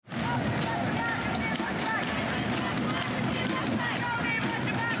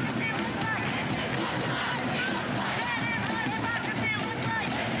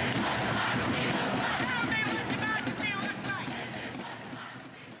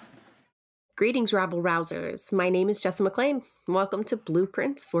Greetings, rabble-rousers. My name is Jessa McLean. Welcome to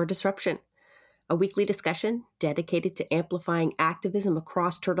Blueprints for Disruption, a weekly discussion dedicated to amplifying activism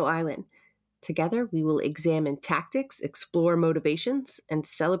across Turtle Island. Together, we will examine tactics, explore motivations, and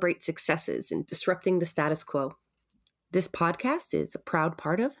celebrate successes in disrupting the status quo. This podcast is a proud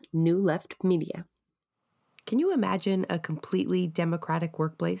part of New Left Media. Can you imagine a completely democratic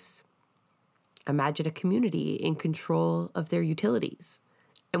workplace? Imagine a community in control of their utilities.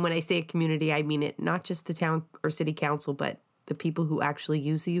 And when I say a community, I mean it not just the town or city council, but the people who actually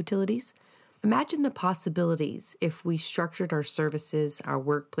use the utilities. Imagine the possibilities if we structured our services, our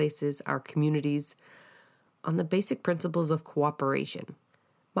workplaces, our communities on the basic principles of cooperation.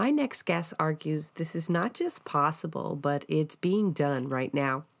 My next guest argues this is not just possible, but it's being done right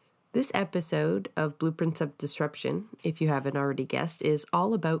now. This episode of Blueprints of Disruption, if you haven't already guessed, is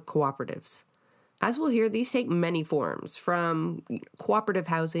all about cooperatives. As we'll hear, these take many forms, from cooperative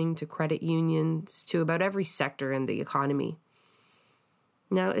housing to credit unions to about every sector in the economy.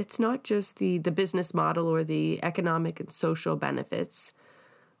 Now, it's not just the business model or the economic and social benefits,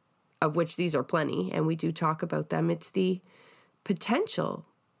 of which these are plenty, and we do talk about them. It's the potential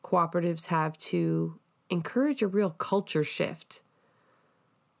cooperatives have to encourage a real culture shift,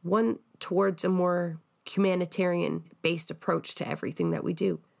 one towards a more humanitarian-based approach to everything that we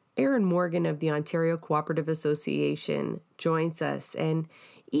do. Erin Morgan of the Ontario Cooperative Association joins us, and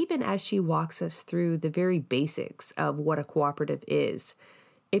even as she walks us through the very basics of what a cooperative is,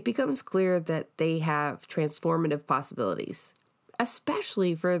 it becomes clear that they have transformative possibilities,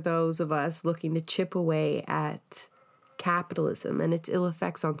 especially for those of us looking to chip away at capitalism and its ill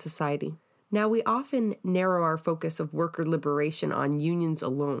effects on society. Now, we often narrow our focus of worker liberation on unions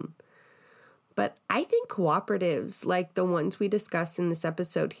alone. But I think cooperatives, like the ones we discuss in this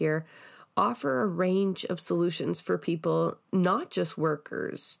episode here, offer a range of solutions for people, not just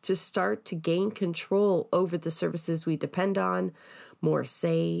workers, to start to gain control over the services we depend on, more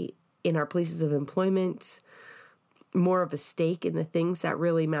say in our places of employment, more of a stake in the things that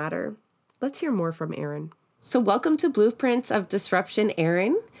really matter. Let's hear more from Erin. So welcome to Blueprints of Disruption,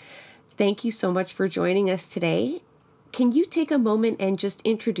 Erin. Thank you so much for joining us today. Can you take a moment and just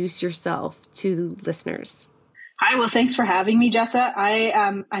introduce yourself to listeners? Hi, well, thanks for having me, Jessa.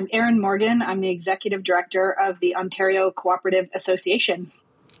 I'm Erin Morgan. I'm the Executive Director of the Ontario Cooperative Association.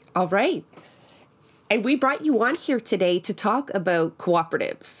 All right. And we brought you on here today to talk about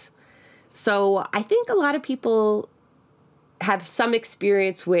cooperatives. So I think a lot of people have some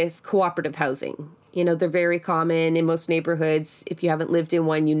experience with cooperative housing. You know, they're very common in most neighborhoods. If you haven't lived in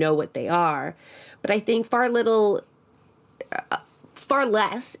one, you know what they are. But I think far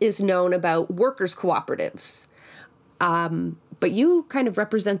less is known about workers' cooperatives. But you kind of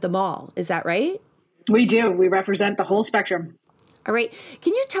represent them all. Is that right? We do. We represent the whole spectrum. All right.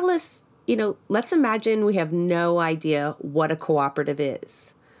 Can you tell us, let's imagine we have no idea what a cooperative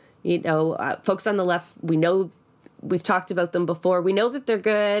is. Folks on the left, we know we've talked about them before. We know that they're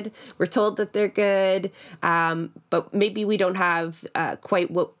good. We're told that they're good. But maybe we don't have quite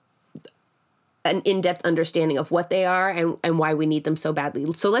an in-depth understanding of what they are and why we need them so badly.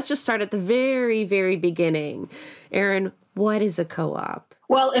 So let's just start at the very, very beginning. Erin, what is a co-op?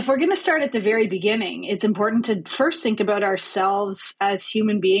 Well, if we're going to start at the very beginning, it's important to first think about ourselves as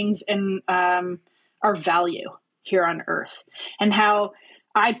human beings and our value here on Earth, and how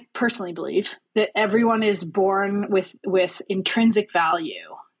I personally believe that everyone is born with intrinsic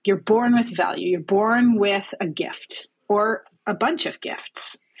value. You're born with value. You're born with a gift or a bunch of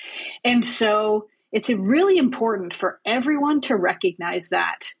gifts. And so it's really important for everyone to recognize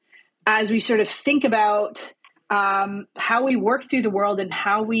that as we sort of think about how we work through the world and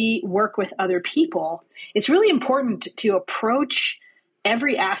how we work with other people. It's really important to approach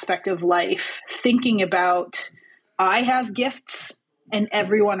every aspect of life thinking about, I have gifts and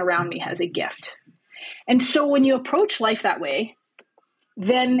everyone around me has a gift. And so when you approach life that way,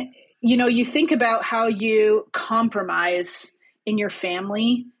 then, you think about how you compromise in your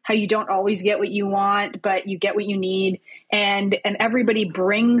family, how you don't always get what you want, but you get what you need. And everybody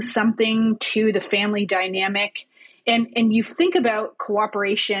brings something to the family dynamic. And you think about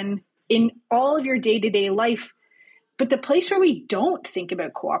cooperation in all of your day-to-day life. But the place where we don't think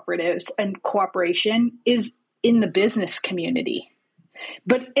about cooperatives and cooperation is in the business community.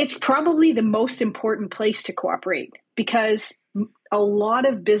 But it's probably the most important place to cooperate, because a lot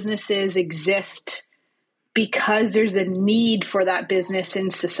of businesses exist because there's a need for that business in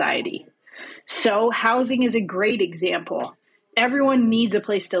society. So housing is a great example. Everyone needs a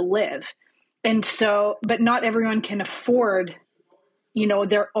place to live. And so, but not everyone can afford,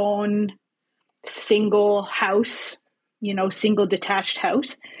 their own single house, single detached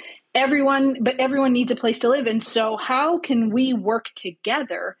house. everyone needs a place to live. And so how can we work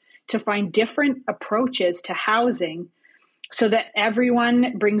together to find different approaches to housing so that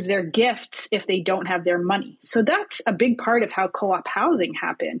everyone brings their gifts if they don't have their money? So that's a big part of how co-op housing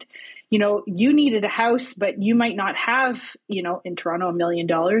happened. You needed a house, but you might not have, in Toronto, $1 million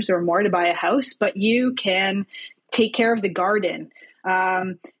or more to buy a house, but you can take care of the garden.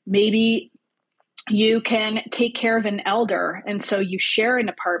 Maybe you can take care of an elder. And so you share an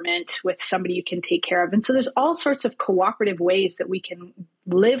apartment with somebody you can take care of. And so there's all sorts of cooperative ways that we can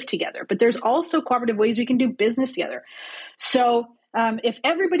live together, but there's also cooperative ways we can do business together. So if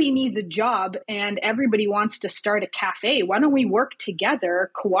everybody needs a job and everybody wants to start a cafe, why don't we work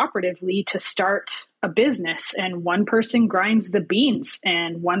together cooperatively to start a business? And one person grinds the beans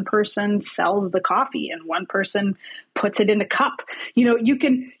and one person sells the coffee and one person puts it in a cup. You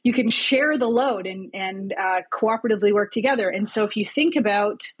can share the load and cooperatively work together. And so if you think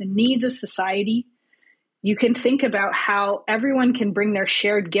about the needs of society, you can think about how everyone can bring their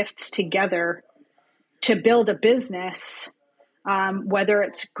shared gifts together to build a business. Whether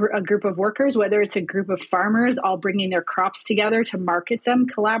it's a group of workers, whether it's a group of farmers, all bringing their crops together to market them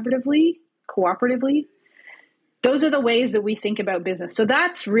cooperatively. Those are the ways that we think about business. So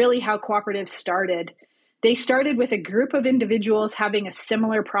that's really how cooperatives started. They started with a group of individuals having a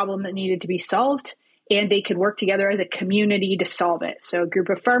similar problem that needed to be solved, and they could work together as a community to solve it. So a group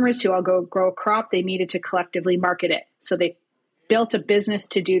of farmers who all go grow a crop, they needed to collectively market it. So they built a business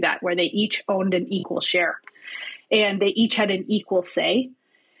to do that, where they each owned an equal share. And they each had an equal say.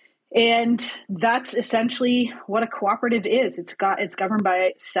 And that's essentially what a cooperative is. It's governed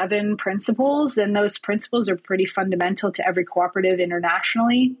by 7 principles, and those principles are pretty fundamental to every cooperative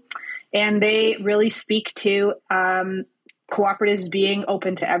internationally. And they really speak to cooperatives being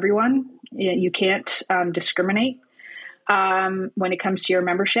open to everyone. You can't discriminate when it comes to your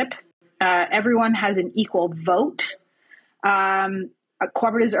membership. Everyone has an equal vote.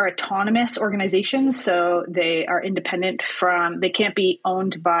 Cooperatives are autonomous organizations, so they are independent they can't be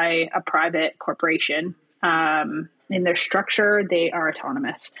owned by a private corporation. In their structure, they are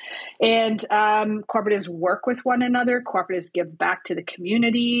autonomous. And cooperatives work with one another. Cooperatives give back to the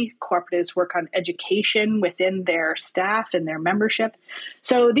community. Cooperatives work on education within their staff and their membership.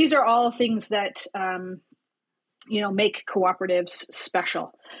 So these are all things that make cooperatives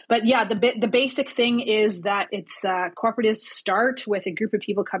special. But yeah, the basic thing is that it's cooperatives start with a group of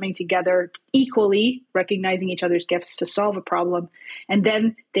people coming together equally, recognizing each other's gifts to solve a problem, and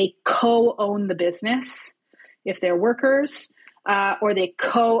then they co-own the business if they're workers, or they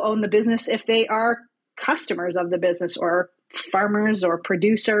co-own the business if they are customers of the business, or farmers, or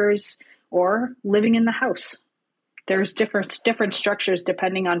producers, or living in the house. There's different structures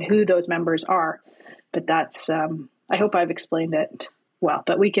depending on who those members are. But that's, I hope I've explained it well,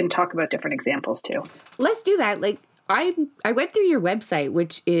 but we can talk about different examples too. Let's do that. I went through your website,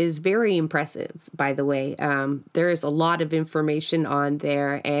 which is very impressive, by the way. There is a lot of information on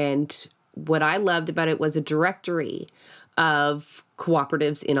there. And what I loved about it was a directory of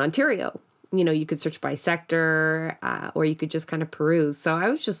cooperatives in Ontario. You could search by sector, or you could just kind of peruse. So I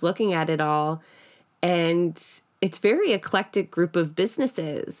was just looking at it all, and it's very eclectic group of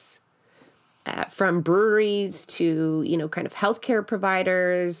businesses. From breweries to, kind of healthcare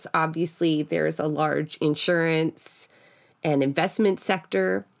providers. Obviously, there's a large insurance and investment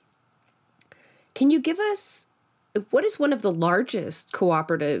sector. Can you give us, what is one of the largest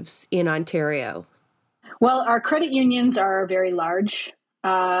cooperatives in Ontario? Well, our credit unions are very large.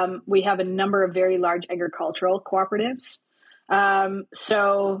 We have a number of very large agricultural cooperatives.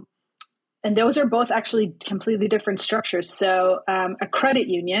 And those are both actually completely different structures. So a credit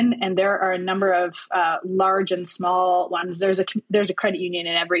union, and there are a number of large and small ones. There's a credit union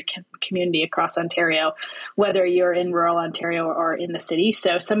in every community across Ontario, whether you're in rural Ontario or in the city.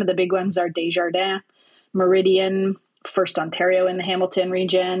 So some of the big ones are Desjardins, Meridian, First Ontario in the Hamilton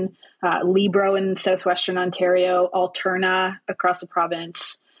region, Libro in southwestern Ontario, Alterna across the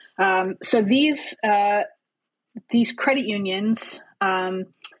province. So these credit unions,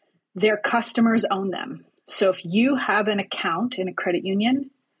 their customers own them. So if you have an account in a credit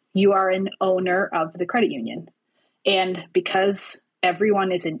union, you are an owner of the credit union. And because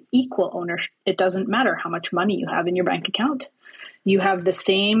everyone is an equal owner, it doesn't matter how much money you have in your bank account. You have the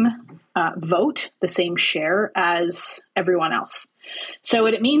same vote, the same share as everyone else. So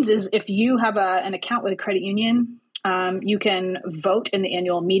what it means is if you have an account with a credit union, you can vote in the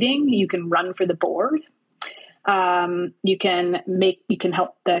annual meeting, you can run for the board. You can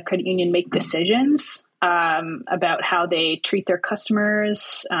help the credit union make decisions about how they treat their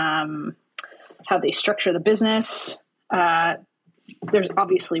customers, how they structure the business. there's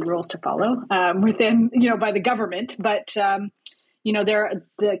obviously rules to follow within, by the government, but the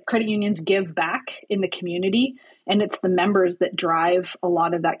credit unions give back in the community, and it's the members that drive a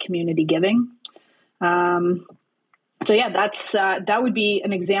lot of that community giving. That would be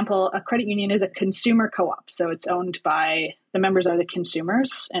an example. A credit union is a consumer co-op, so it's owned by the members are the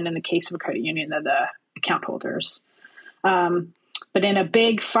consumers, and in the case of a credit union, they're the account holders. But in a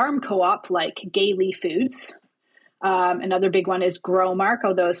big farm co-op like Gailey Foods, another big one is Growmark,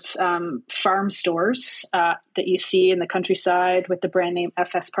 all those farm stores that you see in the countryside with the brand name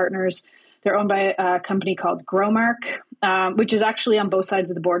FS Partners. They're owned by a company called Growmark, which is actually on both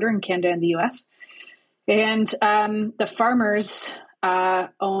sides of the border in Canada and the US. And the farmers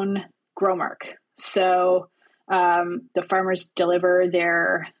own Growmark. So the farmers deliver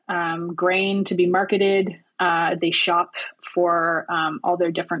their grain to be marketed. They shop for all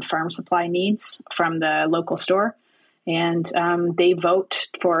their different farm supply needs from the local store. And they vote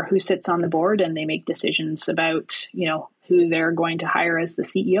for who sits on the board, and they make decisions about, who they're going to hire as the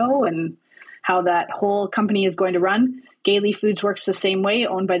CEO and how that whole company is going to run. Gailey Foods works the same way,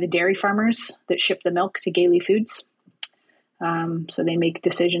 owned by the dairy farmers that ship the milk to Gailey Foods. So they make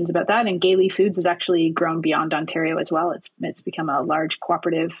decisions about that. And Gailey Foods has actually grown beyond Ontario as well. It's become a large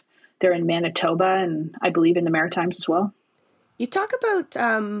cooperative. They're in Manitoba and I believe in the Maritimes as well. You talk about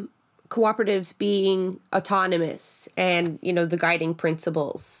cooperatives being autonomous and, the guiding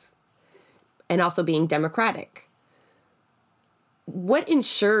principles, and also being democratic. What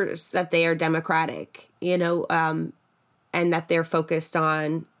ensures that they are democratic, and that they're focused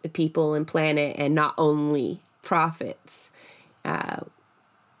on the people and planet and not only profits?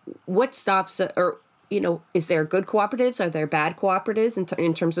 What stops, is there good cooperatives? Are there bad cooperatives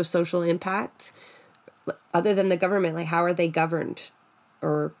in terms of social impact? Other than the government, how are they governed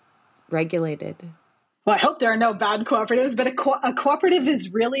or regulated? Well, I hope there are no bad cooperatives, but a cooperative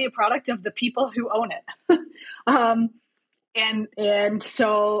is really a product of the people who own it.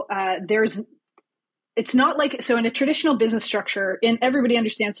 So it's not like, so in a traditional business structure, and everybody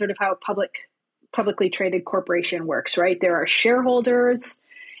understands sort of how a publicly traded corporation works, right? There are shareholders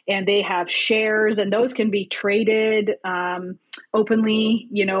and they have shares, and those can be traded openly,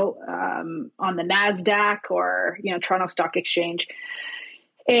 on the NASDAQ or, Toronto Stock Exchange.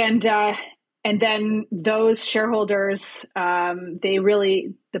 And then those shareholders, they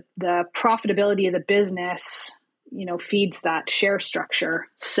really, the profitability of the business, feeds that share structure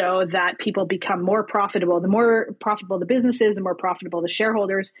so that people become more profitable. The more profitable the business is, the more profitable the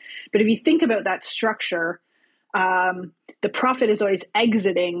shareholders. But if you think about that structure, the profit is always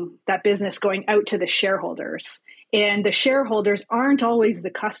exiting that business, going out to the shareholders. And the shareholders aren't always the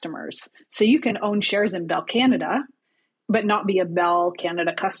customers. So you can own shares in Bell Canada, but not be a Bell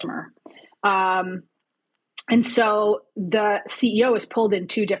Canada customer. And so the CEO is pulled in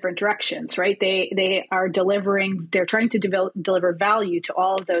two different directions, right? They're trying to deliver value to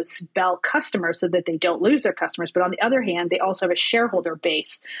all of those Bell customers so that they don't lose their customers. But on the other hand, they also have a shareholder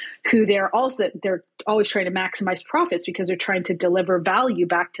base who they're always trying to maximize profits because they're trying to deliver value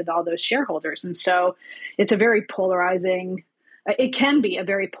back to all those shareholders. And so it's it can be a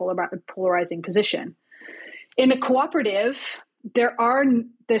very polarizing position. In a cooperative,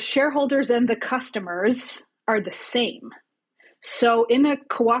 the shareholders and the customers are the same. So in a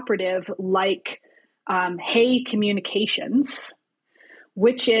cooperative like Hay Communications,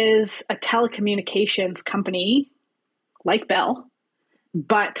 which is a telecommunications company like Bell,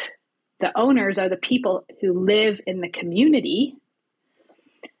 but the owners are the people who live in the community,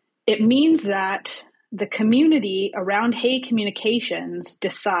 it means that the community around Hay Communications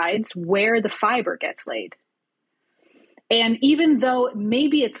decides where the fiber gets laid. And even though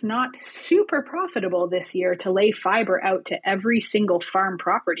maybe it's not super profitable this year to lay fiber out to every single farm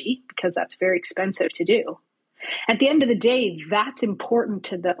property, because that's very expensive to do, at the end of the day, that's important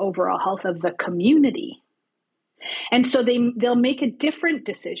to the overall health of the community. And so they'll make a different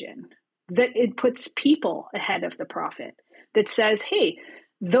decision that it puts people ahead of the profit, that says, hey,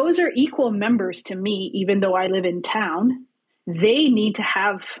 those are equal members to me, even though I live in town. They need to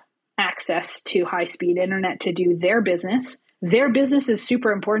have access to high-speed internet to do their business. Their business is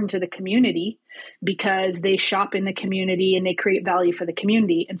super important to the community because they shop in the community and they create value for the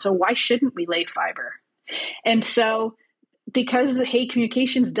community. And so why shouldn't we lay fiber? And so because the Hay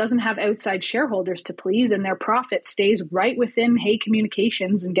Communications doesn't have outside shareholders to please, and their profit stays right within Hay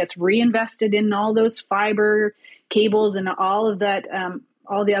Communications and gets reinvested in all those fiber cables and all of that,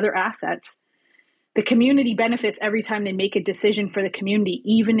 all the other assets, the community benefits every time they make a decision for the community,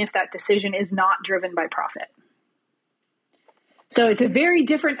 even if that decision is not driven by profit. So it's a very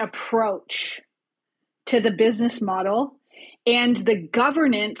different approach to the business model. And the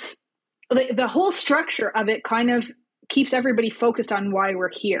governance, the whole structure of it kind of keeps everybody focused on why we're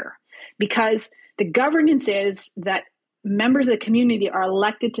here, because the governance is that members of the community are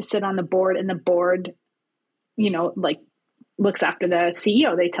elected to sit on the board, and the board, like, looks after the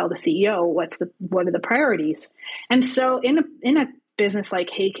CEO. They tell the CEO what are the priorities. And so in a business like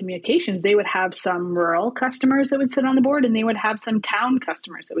Hay Communications, they would have some rural customers that would sit on the board, and they would have some town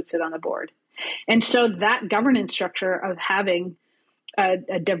customers that would sit on the board. And so that governance structure of having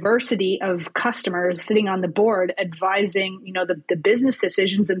a diversity of customers sitting on the board, advising, the business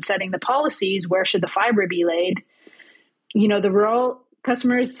decisions and setting the policies, where should the fiber be laid, the rural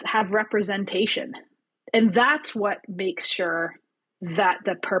customers have representation. And that's what makes sure that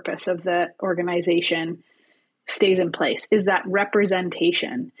the purpose of the organization stays in place, is that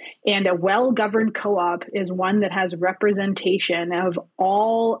representation. And a well-governed co-op is one that has representation of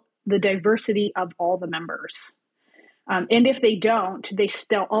all the diversity of all the members. And if they don't, they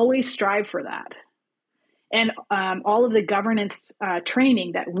still always strive for that. And all of the governance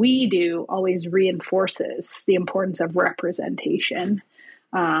training that we do always reinforces the importance of representation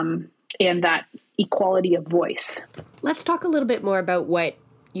and that equality of voice. Let's talk a little bit more about what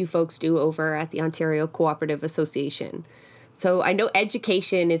you folks do over at the Ontario Cooperative Association. So I know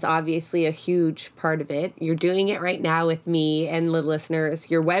education is obviously a huge part of it. You're doing it right now with me and the listeners.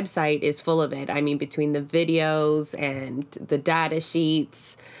 Your website is full of it. I mean, between the videos and the data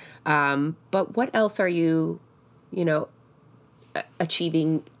sheets. But what else are you,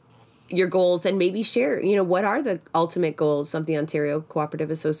 achieving your goals, and maybe share, what are the ultimate goals of the Ontario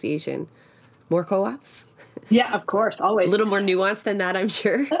Cooperative Association? More co-ops? Yeah, of course, always. A little more nuanced than that, I'm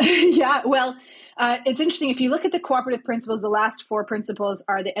sure. Yeah, well, it's interesting. If you look at the cooperative principles, the last four principles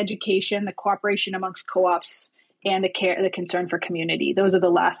are the education, the cooperation amongst co-ops, and the concern for community. Those are the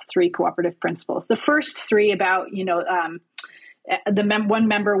last three cooperative principles. The first three about, one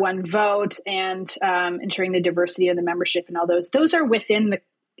member, one vote, and ensuring the diversity of the membership and all those are within the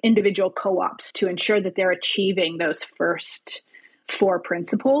individual co-ops to ensure that they're achieving those first four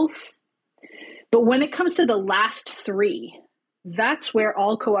principles. But when it comes to the last three, that's where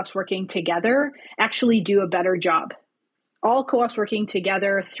all co-ops working together actually do a better job. All co-ops working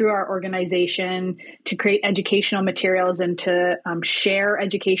together through our organization to create educational materials and to share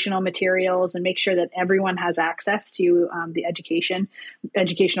educational materials and make sure that everyone has access to the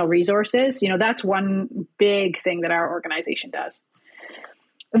educational resources. That's one big thing that our organization does.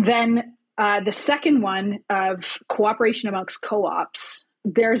 Then the second one of cooperation amongst co-ops,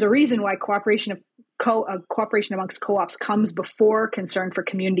 there's a reason why cooperation amongst co-ops comes before concern for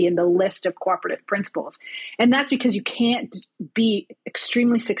community in the list of cooperative principles. And that's because you can't be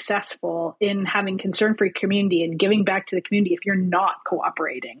extremely successful in having concern for your community and giving back to the community if you're not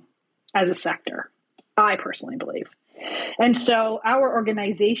cooperating as a sector, I personally believe. And so our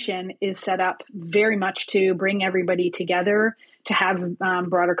organization is set up very much to bring everybody together, to have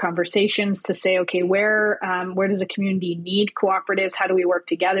broader conversations, to say, okay, where does the community need cooperatives? How do we work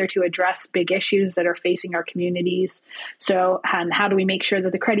together to address big issues that are facing our communities? So, and how do we make sure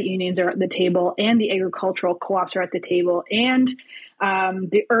that the credit unions are at the table and the agricultural co-ops are at the table and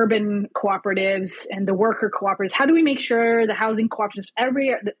the urban cooperatives and the worker cooperatives? How do we make sure the housing cooperatives,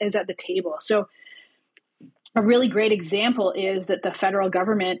 everybody is at the table? So a really great example is that the federal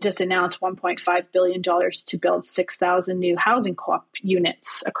government just announced $1.5 billion to build 6,000 new housing co-op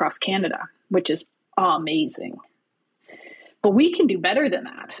units across Canada, which is amazing. But we can do better than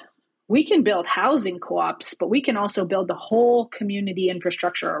that. We can build housing co-ops, but we can also build the whole community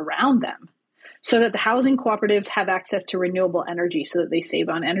infrastructure around them so that the housing cooperatives have access to renewable energy so that they save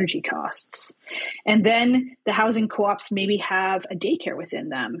on energy costs. And then the housing co-ops maybe have a daycare within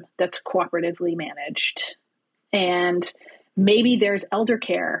them that's cooperatively managed. And maybe there's elder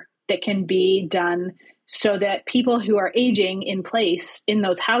care that can be done so that people who are aging in place in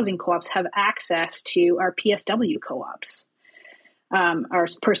those housing co-ops have access to our PSW co-ops, our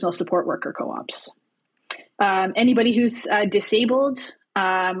personal support worker co-ops. Anybody who's disabled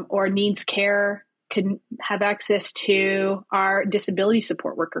or needs care can have access to our disability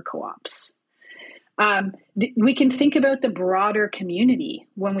support worker co-ops. We can think about the broader community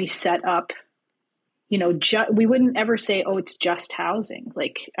when we set up. We wouldn't ever say, oh, it's just housing.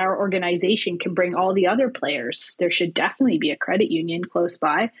 Like, our organization can bring all the other players. There should definitely be a credit union close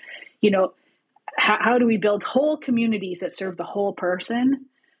by. How do we build whole communities that serve the whole person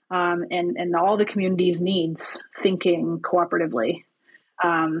and all the community's needs, thinking cooperatively?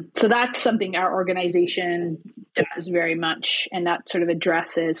 So that's something our organization does very much. And that sort of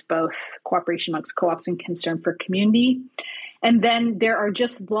addresses both cooperation amongst co-ops and concern for community. And then there are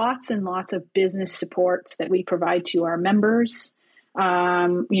just lots and lots of business supports that we provide to our members,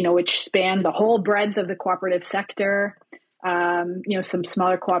 which span the whole breadth of the cooperative sector. Some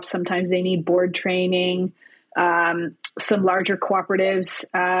smaller co-ops, sometimes they need board training. Some larger cooperatives,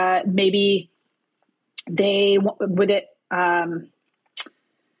 maybe they would it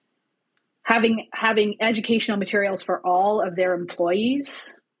having educational materials for all of their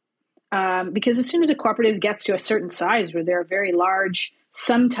employees. Because as soon as a cooperative gets to a certain size where they're very large,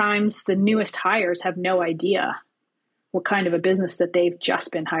 sometimes the newest hires have no idea what kind of a business that they've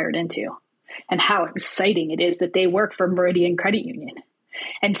just been hired into and how exciting it is that they work for Meridian Credit Union.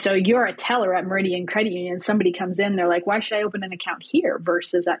 And so you're a teller at Meridian Credit Union, somebody comes in, they're like, why should I open an account here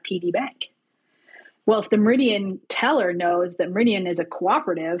versus at TD Bank? Well, if the Meridian teller knows that Meridian is a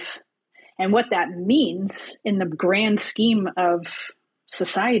cooperative and what that means in the grand scheme of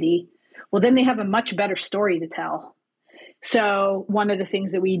society, well, then they have a much better story to tell. So one of the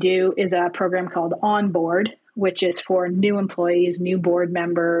things that we do is a program called Onboard, which is for new employees, new board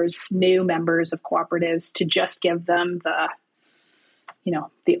members, new members of cooperatives, to just give them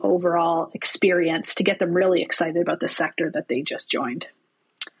the overall experience to get them really excited about the sector that they just joined.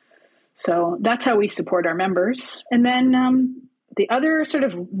 So that's how we support our members. And then the other sort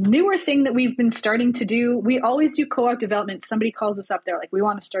of newer thing that we've been starting to do, we always do co-op development. Somebody calls us up, they're like, we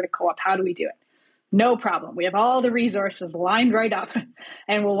want to start a co-op. How do we do it? No problem. We have all the resources lined right up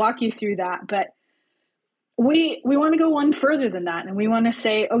and we'll walk you through that. But we want to go one further than that. And we want to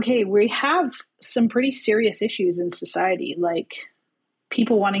say, okay, we have some pretty serious issues in society, like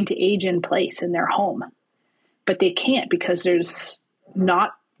people wanting to age in place in their home, but they can't because there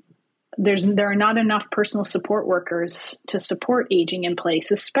are not enough personal support workers to support aging in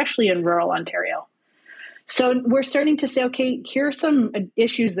place, especially in rural Ontario. So we're starting to say, okay, here are some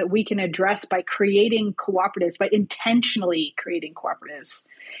issues that we can address by creating cooperatives, by intentionally creating cooperatives.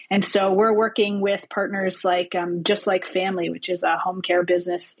 And so we're working with partners like Just Like Family, which is a home care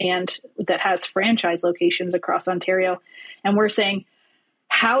business and that has franchise locations across Ontario. And we're saying,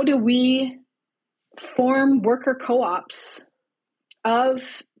 how do we form worker co-ops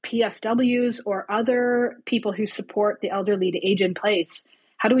of PSWs or other people who support the elderly to age in place?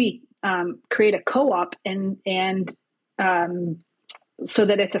 How do we create a co-op and so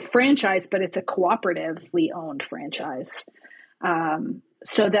that it's a franchise, but it's a cooperatively owned franchise,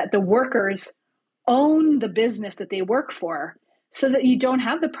 so that the workers own the business that they work for, so that you don't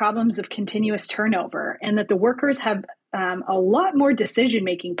have the problems of continuous turnover, and that the workers have a lot more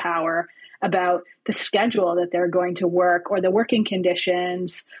decision-making power about the schedule that they're going to work or the working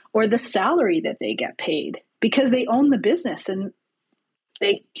conditions or the salary that they get paid, because they own the business and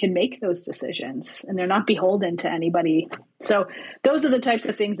they can make those decisions and they're not beholden to anybody. So those are the types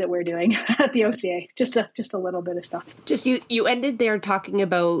of things that we're doing at the OCA. Just a little bit of stuff. Just you ended there talking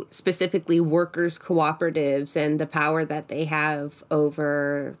about specifically workers' cooperatives and the power that they have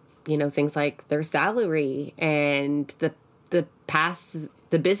over, things like their salary and the path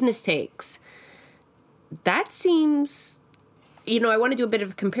the business takes. That seems, I want to do a bit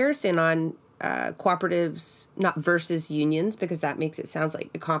of a comparison on cooperatives, not versus unions, because that makes it sound like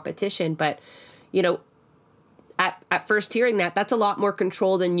a competition. But, at first hearing that, that's a lot more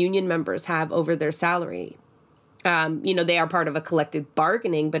control than union members have over their salary. They are part of a collective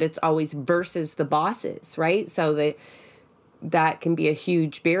bargaining, but it's always versus the bosses, right? So that can be a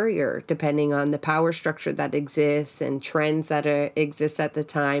huge barrier depending on the power structure that exists and trends that exist at the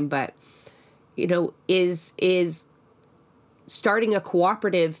time. But, is starting a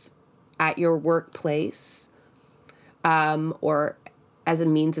cooperative at your workplace or as a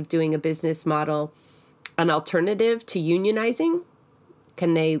means of doing a business model an alternative to unionizing?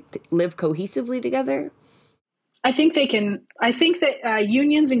 Can they live cohesively together? I think they can. I think that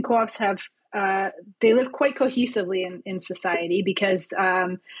unions and co-ops they live quite cohesively in society, because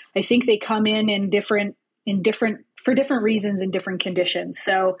I think they come in different for different reasons in different conditions.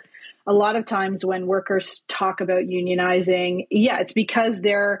 So a lot of times when workers talk about unionizing, it's because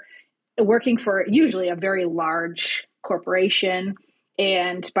they're working for usually a very large corporation.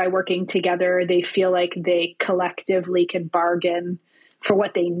 And by working together, they feel like they collectively can bargain for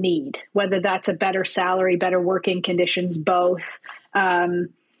what they need, whether that's a better salary, better working conditions, both,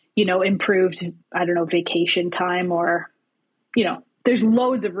 improved, vacation time, or, there's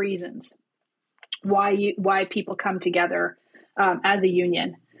loads of reasons why people come together as a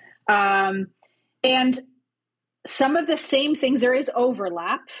union. And some of the same things, there is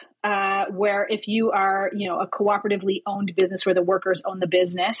overlap, where if you are, a cooperatively owned business where the workers own the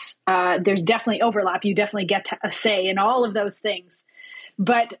business, there's definitely overlap. You definitely get a say in all of those things.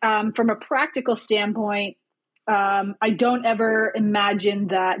 But from a practical standpoint, I don't ever imagine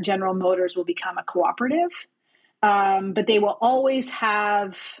that General Motors will become a cooperative, but they will always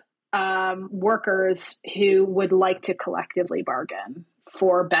have workers who would like to collectively bargain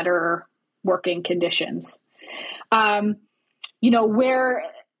for better working conditions.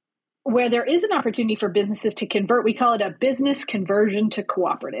 Where there is an opportunity for businesses to convert, we call it a business conversion to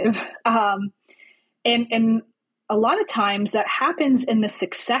cooperative. And a lot of times that happens in the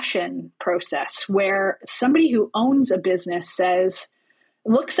succession process, where somebody who owns a business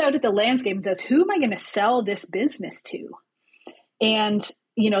looks out at the landscape and says, who am I going to sell this business to? And,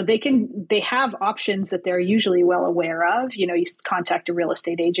 they have options that they're usually well aware of. You contact a real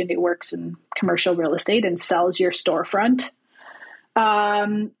estate agent who works in commercial real estate and sells your storefront.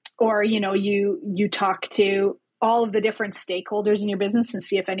 Or, you talk to all of the different stakeholders in your business and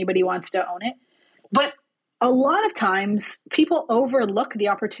see if anybody wants to own it. But a lot of times people overlook the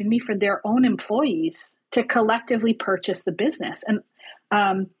opportunity for their own employees to collectively purchase the business. And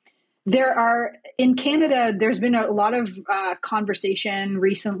in Canada, there's been a lot of conversation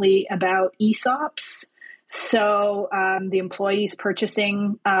recently about ESOPs. So the employees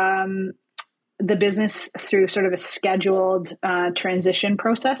purchasing the business through sort of a scheduled transition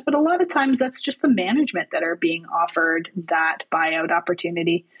process. But a lot of times that's just the management that are being offered that buyout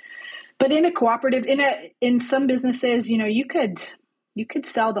opportunity. But in a cooperative, in some businesses, you could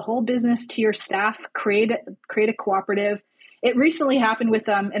sell the whole business to your staff, create a cooperative. It recently happened with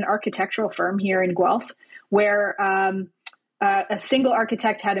an architectural firm here in Guelph, where a single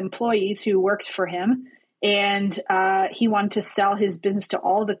architect had employees who worked for him, and he wanted to sell his business to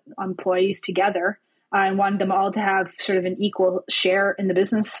all the employees together and wanted them all to have sort of an equal share in the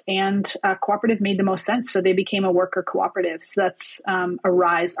business. And cooperative made the most sense. So they became a worker cooperative. So that's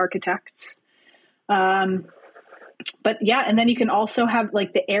Arise Architects. But yeah, and then you can also have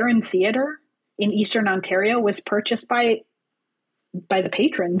like the Erin Theatre in Eastern Ontario was purchased by the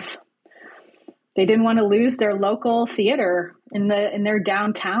patrons. They didn't want to lose their local theater in their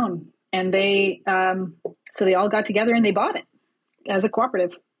downtown. And so they all got together and they bought it as a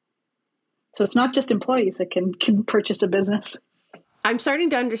cooperative. So it's not just employees that can purchase a business. I'm starting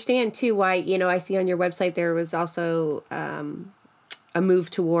to understand too why, I see on your website there was also a move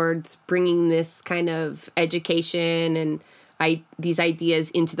towards bringing this kind of education and these ideas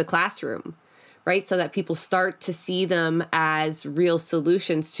into the classroom, right? So that people start to see them as real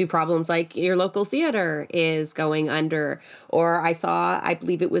solutions to problems like your local theater is going under. Or I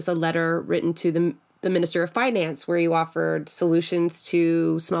believe it was a letter written to the Minister of Finance where you offered solutions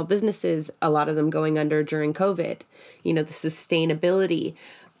to small businesses, a lot of them going under during COVID, the sustainability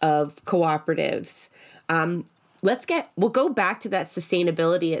of cooperatives. We'll go back to that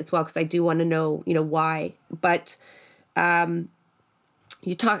sustainability as well, because I do want to know, why. But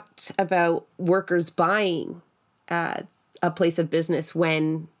you talked about workers buying a place of business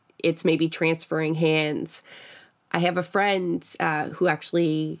when it's maybe transferring hands. I have a friend who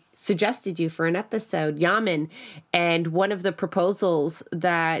actually suggested you for an episode, Yaman, and one of the proposals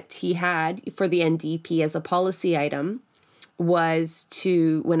that he had for the NDP as a policy item was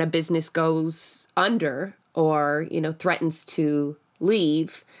to, when a business goes under or, threatens to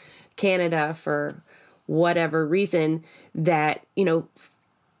leave Canada for whatever reason, that,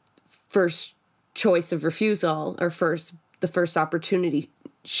 first choice of refusal or the first opportunity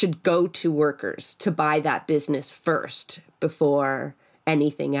should go to workers to buy that business first before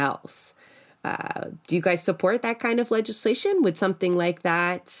anything else. Do you guys support that kind of legislation? Would something like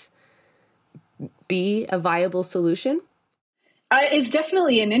that be a viable solution? It's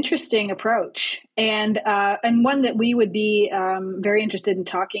definitely an interesting approach, and one that we would be very interested in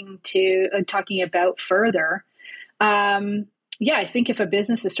talking about further. I think if a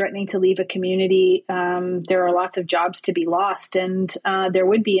business is threatening to leave a community, there are lots of jobs to be lost, and there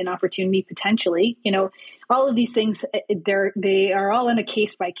would be an opportunity potentially. All of these things, they are all on a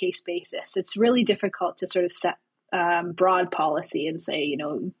case-by-case basis. It's really difficult to sort of set broad policy and say,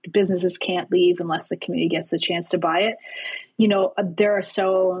 businesses can't leave unless the community gets a chance to buy it. There are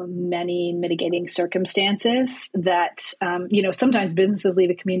so many mitigating circumstances that, sometimes businesses leave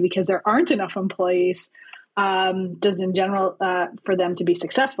a community because there aren't enough employees just in general for them to be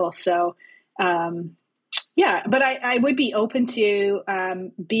successful. So, but I would be open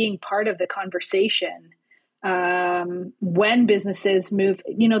to being part of the conversation when businesses move.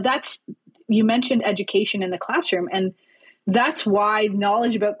 You mentioned education in the classroom, and that's why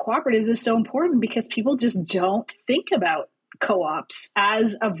knowledge about cooperatives is so important, because people just don't think about co-ops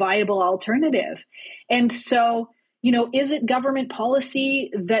as a viable alternative. And so, is it government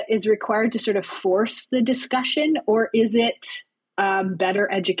policy that is required to sort of force the discussion, or is it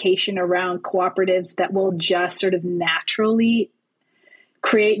better education around cooperatives that will just sort of naturally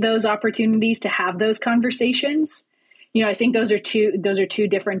create those opportunities to have those conversations. I think those are two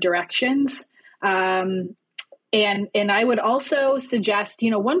different directions. And I would also suggest,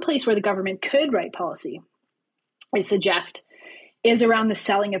 one place where the government could write policy, I suggest, is around the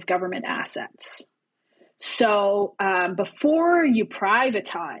selling of government assets. So before you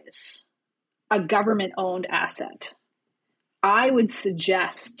privatize a government-owned asset, I would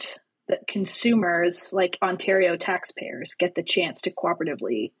suggest that consumers, like Ontario taxpayers, get the chance to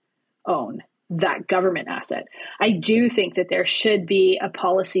cooperatively own that government asset. I do think that there should be a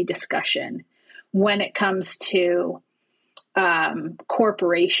policy discussion when it comes to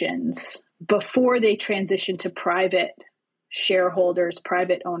corporations before they transition to private shareholders,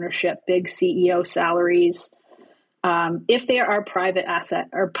 private ownership, big CEO salaries. If they are private asset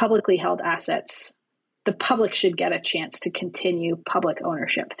or publicly held assets, the public should get a chance to continue public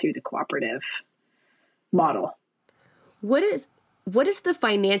ownership through the cooperative model. What is the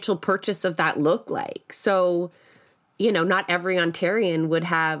financial purchase of that look like? So, not every Ontarian would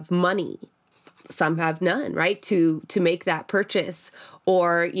have money. Some have none, right? To make that purchase.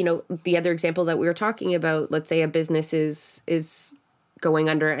 Or, the other example that we were talking about, let's say a business is going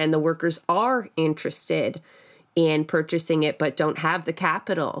under and the workers are interested in purchasing it, but don't have the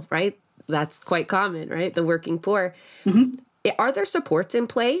capital, right? That's quite common, right? The working poor. Mm-hmm. Are there supports in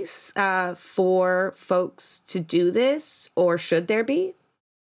place for folks to do this, or should there be?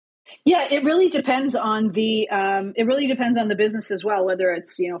 Yeah, it really depends on the business as well, whether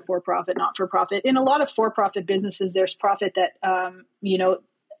it's for profit, not for profit. In a lot of for profit businesses, there's profit that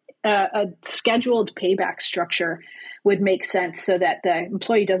a scheduled payback structure would make sense, so that the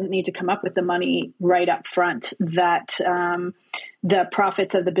employee doesn't need to come up with the money right up front. That the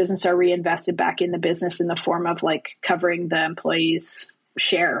profits of the business are reinvested back in the business in the form of like covering the employee's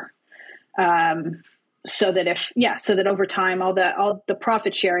share. So that over time, all the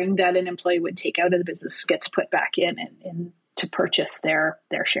profit sharing that an employee would take out of the business gets put back in to purchase their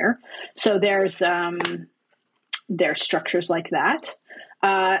share. So there's structures like that.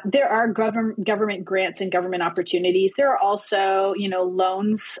 There are government grants and government opportunities. There are also,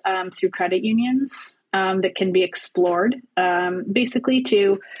 loans through credit unions that can be explored, basically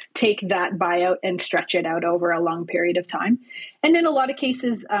to take that buyout and stretch it out over a long period of time. And in a lot of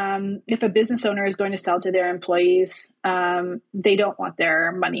cases, if a business owner is going to sell to their employees, they don't want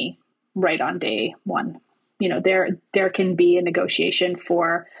their money right on day one. There can be a negotiation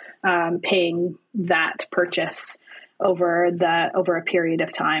for paying that purchase over a period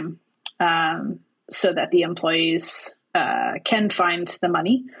of time, so that the employees can find the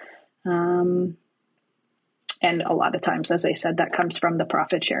money. And a lot of times, as I said, that comes from the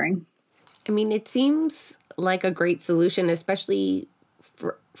profit sharing. I mean, it seems like a great solution, especially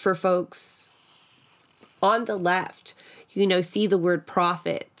for folks on the left, see the word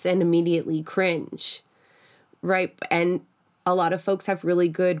profits and immediately cringe, right? And a lot of folks have really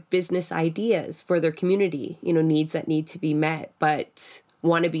good business ideas for their community, needs that need to be met, but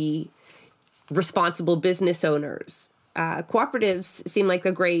want to be responsible business owners. Cooperatives seem like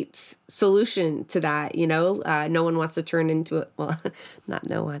a great solution to that. No one wants to turn into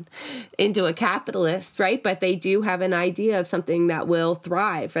into a capitalist, right? But they do have an idea of something that will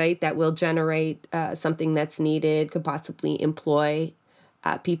thrive, right? That will generate something that's needed, could possibly employ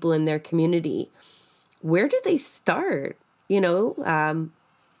people in their community. Where do they start? I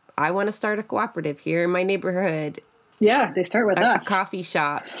want to start a cooperative here in my neighborhood. Yeah, they start with us. A coffee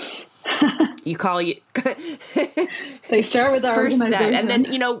shop. You call you. They start with our first organization. step, and then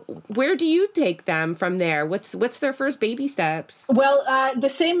where do you take them from there? What's their first baby steps? Well, the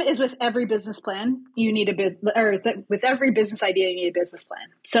same is with every business plan. You need a business, or with every business idea, you need a business plan.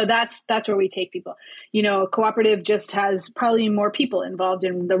 So that's where we take people. A cooperative just has probably more people involved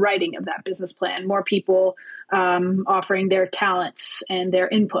in the writing of that business plan. More people offering their talents and their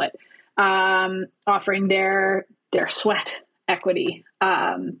input, offering their sweat equity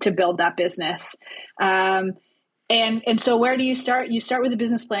to build that business. And so where do you start? You start with a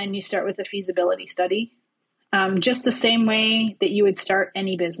business plan. You start with a feasibility study, just the same way that you would start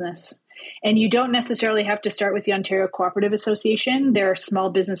any business. And you don't necessarily have to start with the Ontario Cooperative Association. There are small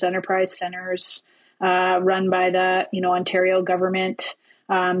business enterprise centers run by the Ontario government.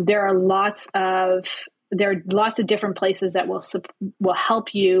 There are lots of different places that will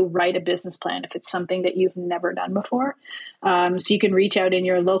help you write a business plan if it's something that you've never done before. So you can reach out in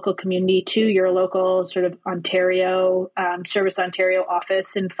your local community to your local sort of Ontario Service Ontario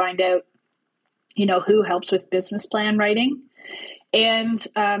office and find out, who helps with business plan writing. And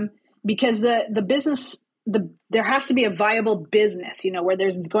because the there has to be a viable business, where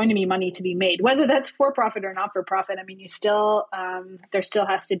there's going to be money to be made, whether that's for profit or not for profit. I mean, there still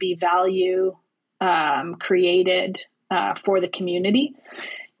has to be value created for the community.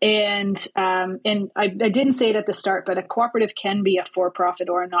 And I didn't say it at the start, but a cooperative can be a for-profit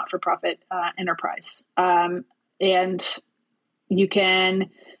or a not-for-profit enterprise. And you can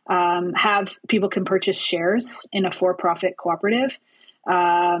have people can purchase shares in a for-profit cooperative.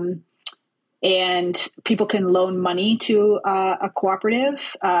 And people can loan money to a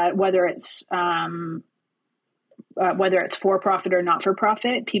cooperative, whether it's for profit or not for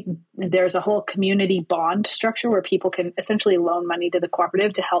profit. There's a whole community bond structure where people can essentially loan money to the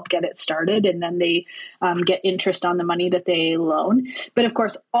cooperative to help get it started, and then they get interest on the money that they loan. But of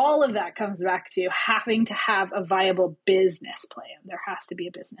course, all of that comes back to having to have a viable business plan. There has to be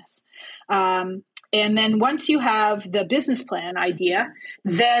a business. And then once you have the business plan idea,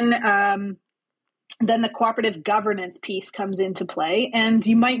 then the cooperative governance piece comes into play, and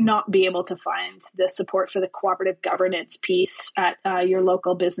you might not be able to find the support for the cooperative governance piece at your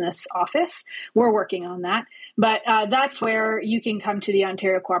local business office. We're working on that, but that's where you can come to the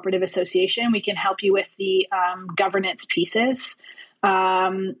Ontario Cooperative Association. We can help you with the governance pieces,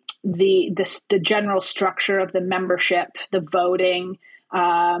 the general structure of the membership, the voting,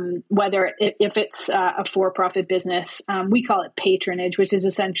 whether if it's a for-profit business, we call it patronage, which is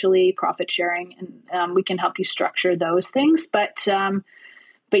essentially profit sharing, and we can help you structure those things. But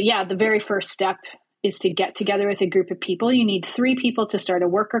yeah, the very first step is to get together with a group of people. You need 3 people to start a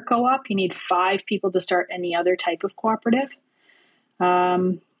worker co-op. You need 5 people to start any other type of cooperative.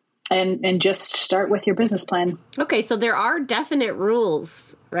 And just start with your business plan. Okay, so there are definite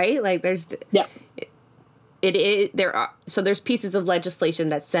rules, right? Like there's there's pieces of legislation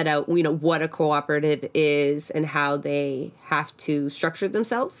that set out, what a cooperative is and how they have to structure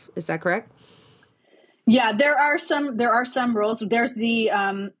themselves. Is that correct? Yeah, there are some rules. There's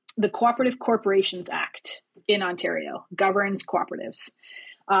the Cooperative Corporations Act in Ontario governs cooperatives.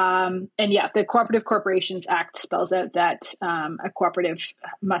 And yeah, the Cooperative Corporations Act spells out that a cooperative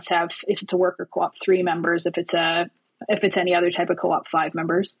must have, if it's a worker co-op, 3 members. If it's any other type of co-op, 5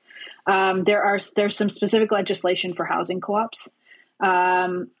 members. There's some specific legislation for housing co-ops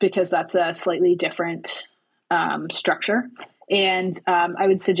because that's a slightly different structure. And I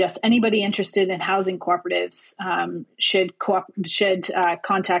would suggest anybody interested in housing cooperatives should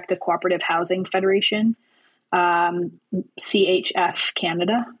contact the Cooperative Housing Federation, CHF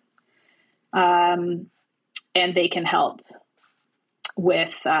Canada, and they can help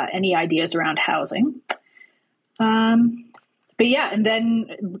with any ideas around housing. But yeah, and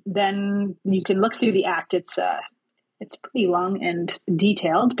then you can look through the act. It's pretty long and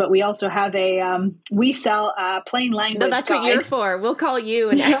detailed, but we also have we sell a plain language guide. No, that's what you're for. We'll call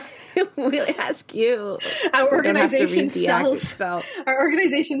you and we'll ask you. Our organization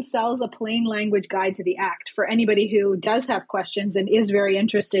sells a plain language guide to the act for anybody who does have questions and is very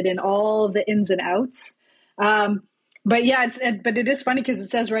interested in all the ins and outs. But yeah, but it is funny because it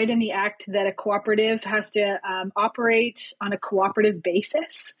says right in the act that a cooperative has to operate on a cooperative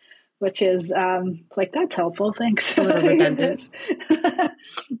basis, which is it's like, that's helpful. Thanks. A little redundant.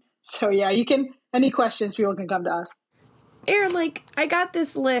 So yeah, any questions, people can come to us. Erin, I got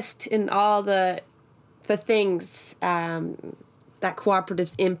this list in all the things that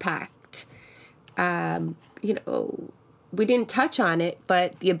cooperatives impact. We didn't touch on it,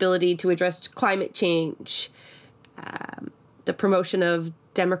 but the ability to address climate change, the promotion of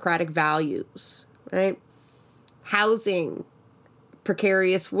democratic values, right? Housing,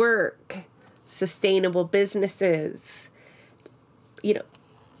 precarious work, sustainable businesses.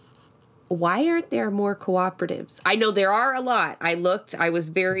 Why aren't there more cooperatives? I know there are a lot. I was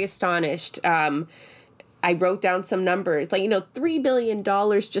very astonished. I wrote down some numbers, $3 billion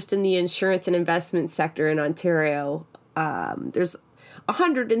just in the insurance and investment sector in Ontario. There's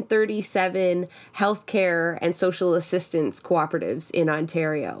 137 healthcare and social assistance cooperatives in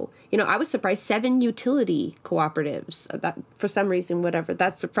Ontario. I was surprised 7 utility cooperatives. That, for some reason, whatever,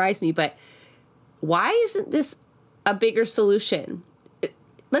 that surprised me. But why isn't this a bigger solution?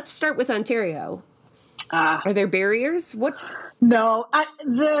 Let's start with Ontario. Are there barriers? What? No,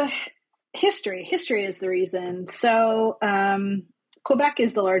 the history is the reason. So Quebec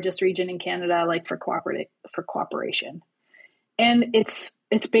is the largest region in Canada, for cooperation. And it's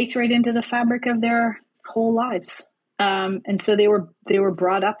baked right into the fabric of their whole lives. And so they were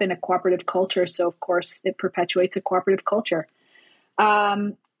brought up in a cooperative culture. So of course it perpetuates a cooperative culture.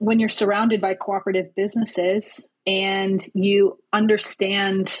 When you're surrounded by cooperative businesses and you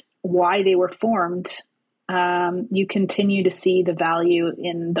understand why they were formed, you continue to see the value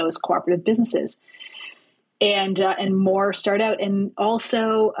in those cooperative businesses. and more start out. And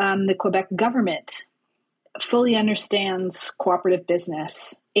also the Quebec government fully understands cooperative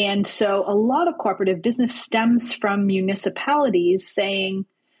business. And so a lot of cooperative business stems from municipalities saying,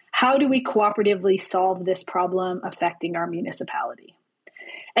 how do we cooperatively solve this problem affecting our municipality?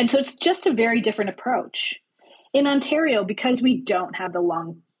 And so it's just a very different approach. In Ontario, because we don't have the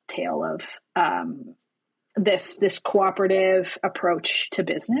long tail of this cooperative approach to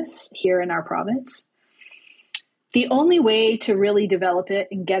business here in our province, the only way to really develop it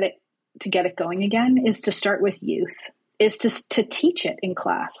and get it going again is to start with youth, is to teach it in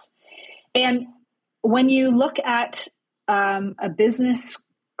class. And when you look at a business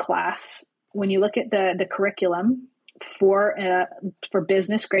class, when you look at the curriculum for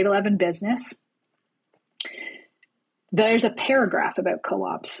business, grade 11 business, there's a paragraph about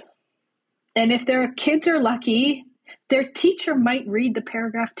co-ops. And if their kids are lucky, their teacher might read the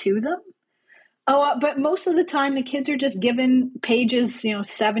paragraph to them. But most of the time, the kids are just given pages,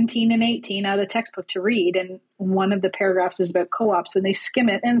 17 and 18 out of the textbook to read. And one of the paragraphs is about co-ops, and they skim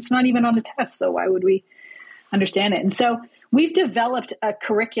it, and it's not even on the test. So why would we understand it? And so we've developed a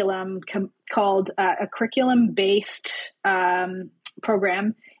curriculum called a curriculum-based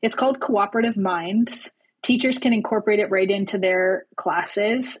program. It's called Cooperative Minds. Teachers can incorporate it right into their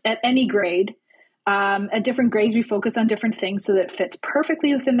classes at any grade. At different grades, we focus on different things so that it fits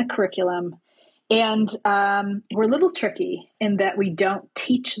perfectly within the curriculum. And we're a little tricky in that we don't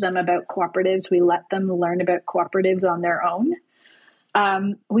teach them about cooperatives. We let them learn about cooperatives on their own.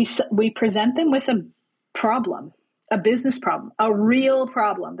 We present them with a problem, a business problem, a real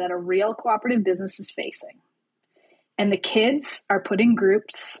problem that a real cooperative business is facing. And the kids are put in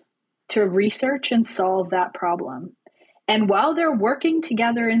groups to research and solve that problem. And while they're working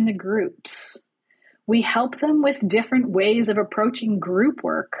together in the groups, we help them with different ways of approaching group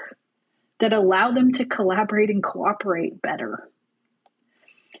work that allow them to collaborate and cooperate better.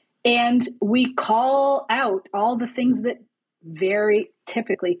 And we call out all the things that very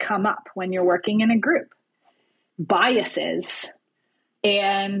typically come up when you're working in a group. Biases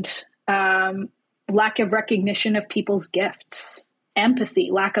and lack of recognition of people's gifts, empathy,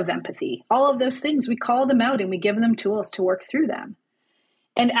 lack of empathy, all of those things, we call them out and we give them tools to work through them.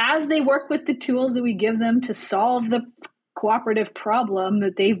 And as they work with the tools that we give them to solve the cooperative problem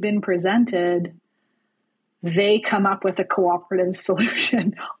that they've been presented, they come up with a cooperative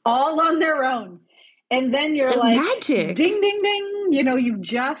solution all on their own. And then you're like, magic. Ding, ding, ding. You've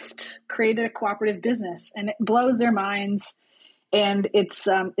just created a cooperative business, and it blows their minds. And it's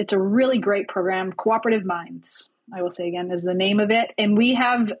a really great program. Cooperative Minds, I will say again, is the name of it. And we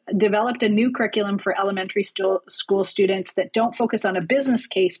have developed a new curriculum for elementary school students that don't focus on a business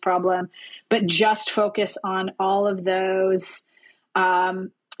case problem, but just focus on all of those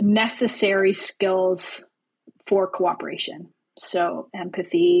necessary skills for cooperation. So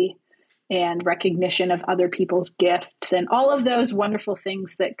empathy and recognition of other people's gifts and all of those wonderful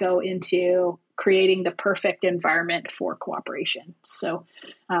things that go into creating the perfect environment for cooperation. So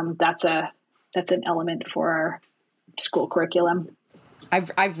that's an element for our school curriculum.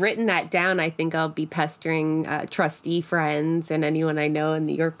 I've written that down. I think I'll be pestering trustee friends and anyone I know in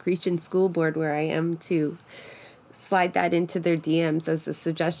the York Region School Board where I am to slide that into their DMs as a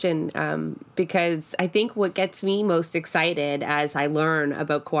suggestion, because I think what gets me most excited as I learn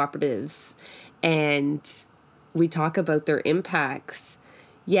about cooperatives and we talk about their impacts.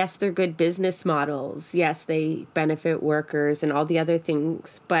 Yes, they're good business models. Yes, they benefit workers and all the other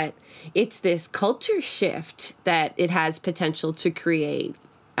things, but it's this culture shift that it has potential to create,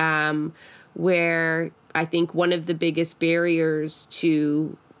 where I think one of the biggest barriers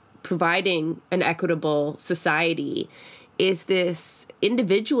to providing an equitable society is this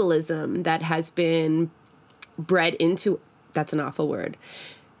individualism that has been bred into, that's an awful word,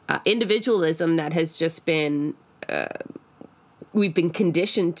 individualism that has just been, we've been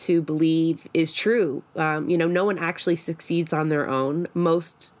conditioned to believe is true. No one actually succeeds on their own.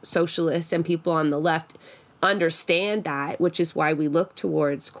 Most socialists and people on the left understand that, which is why we look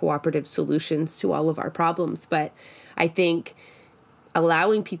towards cooperative solutions to all of our problems. But I think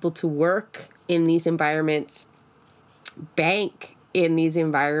allowing people to work in these environments, bank in these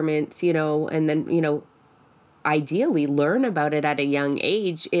environments, and then, ideally learn about it at a young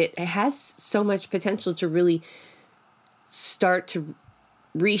age, it has so much potential to really start to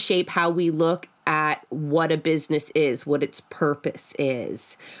reshape how we look at what a business is, what its purpose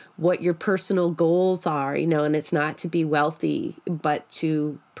is, what your personal goals are, and it's not to be wealthy, but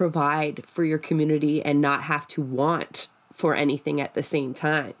to provide for your community and not have to want for anything at the same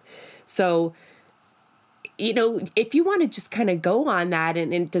time. So if you want to just kind of go on that,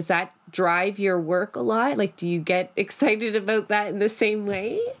 and does that drive your work a lot? Like, do you get excited about that in the same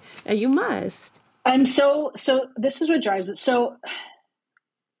way? You must. So this is what drives it. So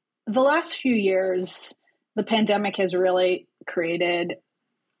the last few years, the pandemic has really created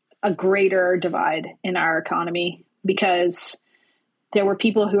a greater divide in our economy because there were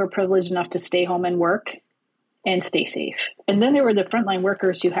people who were privileged enough to stay home and work and stay safe. And then there were the frontline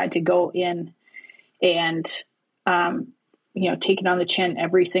workers who had to go in and, take it on the chin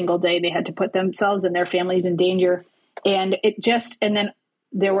every single day. They had to put themselves and their families in danger. And then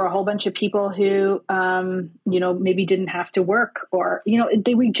there were a whole bunch of people who, maybe didn't have to work, or,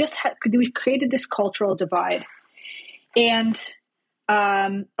 we created this cultural divide. And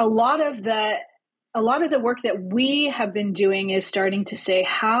a lot of the work that we have been doing is starting to say,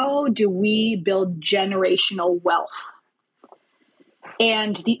 how do we build generational wealth?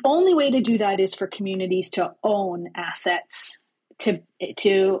 And the only way to do that is for communities to own assets, and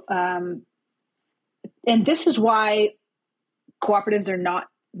this is why cooperatives are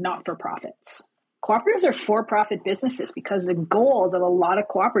not for profits. Cooperatives are for-profit businesses because the goals of a lot of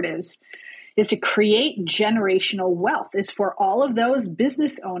cooperatives is to create generational wealth, is for all of those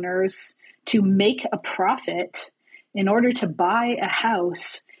business owners to make a profit in order to buy a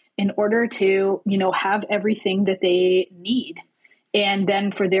house, in order to, have everything that they need. And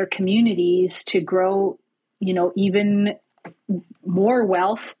then for their communities to grow, even more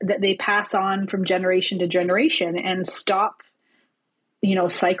wealth that they pass on from generation to generation, and stop,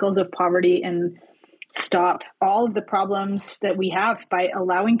 cycles of poverty, and stop all of the problems that we have by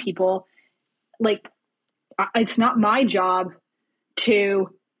allowing people, like, it's not my job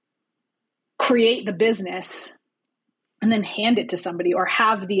to create the business and then hand it to somebody or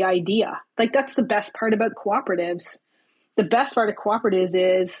have the idea. Like, that's the best part about cooperatives. The best part of cooperatives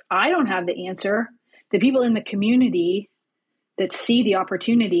is I don't have the answer. The people in the community that see the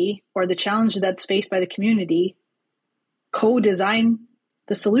opportunity or the challenge that's faced by the community co-design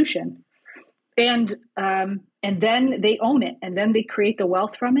the solution. And then they own it, and then they create the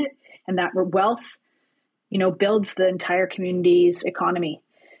wealth from it. And that wealth, builds the entire community's economy.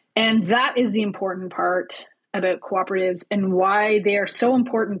 And that is the important part about cooperatives, and why they are so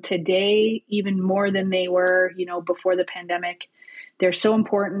important today, even more than they were, before the pandemic. They're so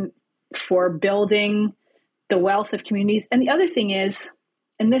important for building the wealth of communities. And the other thing is,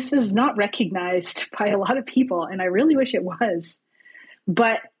 and this is not recognized by a lot of people, and I really wish it was,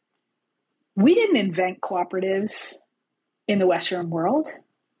 but we didn't invent cooperatives in the Western world.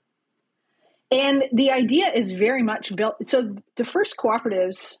 And the idea is very much built. So the first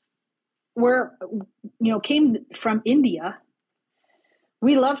cooperatives came from India.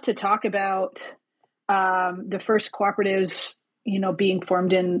 We love to talk about the first cooperatives, being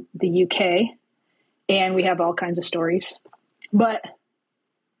formed in the UK, and we have all kinds of stories. But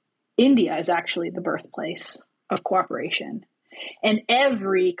India is actually the birthplace of cooperation. And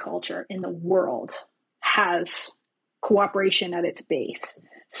every culture in the world has cooperation at its base.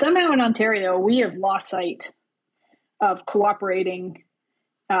 Somehow in Ontario, we have lost sight of cooperating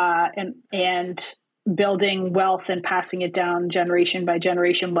and building wealth and passing it down generation by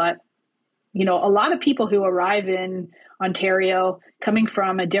generation. But, a lot of people who arrive in Ontario coming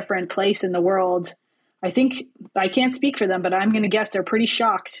from a different place in the world, I think, I can't speak for them, but I'm going to guess they're pretty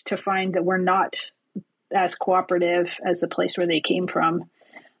shocked to find that we're not as cooperative as the place where they came from,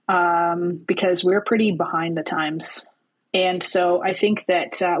 because we're pretty behind the times. And so I think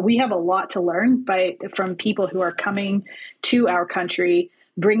that we have a lot to learn from people who are coming to our country,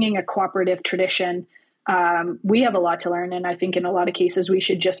 bringing a cooperative tradition. We have a lot to learn. And I think in a lot of cases, we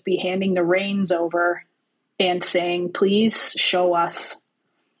should just be handing the reins over and saying, please show us,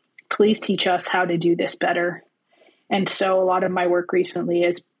 please teach us how to do this better. And so a lot of my work recently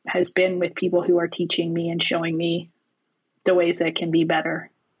has been with people who are teaching me and showing me the ways that it can be better.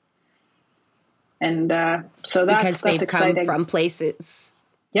 And so that's they've exciting. Come from places.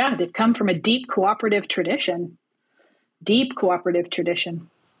 Yeah, they've come from a deep cooperative tradition.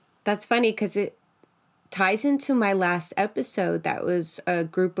 That's funny because it ties into my last episode. That was a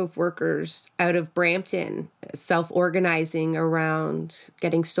group of workers out of Brampton self-organizing around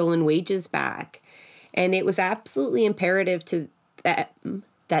getting stolen wages back. And it was absolutely imperative to them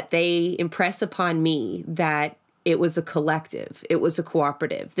that they impress upon me that it was a collective, it was a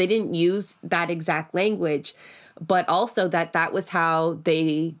cooperative. They didn't use that exact language, but also that was how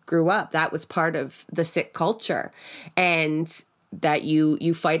they grew up. That was part of the SIC culture. And that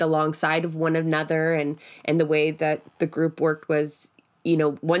you fight alongside of one another. And the way that the group worked was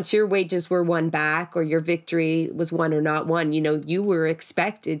once your wages were won back or your victory was won or not won, you were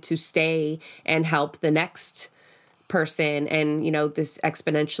expected to stay and help the next person. And, this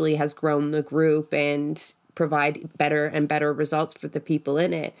exponentially has grown the group and provide better and better results for the people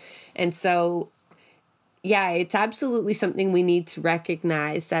in it. And so, yeah, it's absolutely something we need to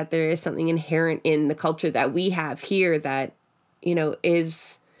recognize, that there is something inherent in the culture that we have here that,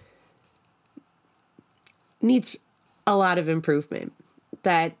 needs a lot of improvement.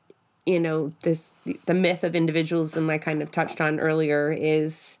 That, the myth of individualism I kind of touched on earlier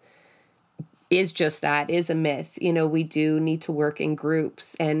is just that, is a myth. We do need to work in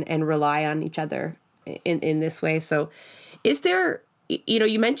groups and rely on each other in this way. So is there,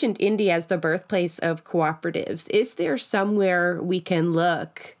 you mentioned India as the birthplace of cooperatives. Is there somewhere we can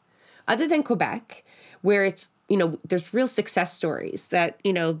look, other than Quebec, where it's, there's real success stories that,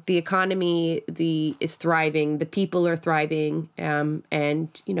 the economy is thriving, the people are thriving,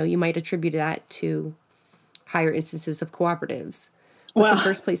 and, you might attribute that to higher instances of cooperatives? What's the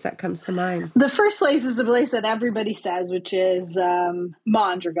first place that comes to mind? The first place is the place that everybody says, which is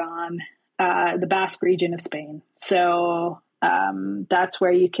Mondragon, the Basque region of Spain. So that's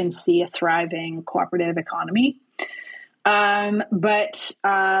where you can see a thriving cooperative economy. But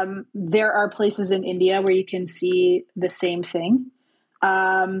there are places in India where you can see the same thing.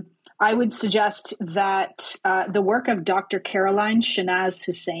 I would suggest that the work of Dr. Caroline Shanaz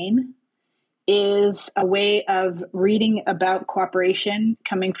Hussain is a way of reading about cooperation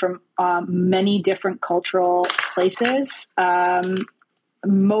coming from many different cultural places,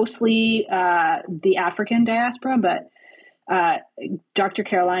 mostly the African diaspora. But Dr.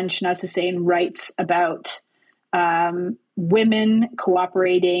 Caroline Shanaz Hussain writes about women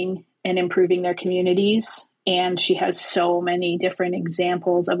cooperating and improving their communities. And she has so many different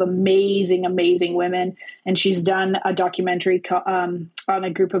examples of amazing, amazing women. And she's done a documentary on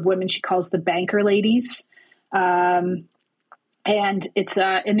a group of women she calls the Banker Ladies. And it's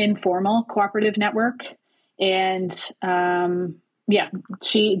an informal cooperative network. And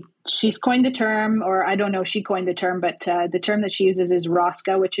she's coined the term, or I don't know if she coined the term, but the term that she uses is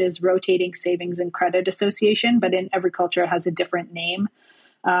ROSCA, which is Rotating Savings and Credit Association. But in every culture, it has a different name,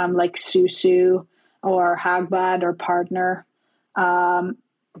 like Susu or Hagbad or Partner.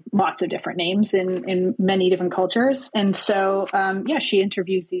 Lots of different names in many different cultures. And so, she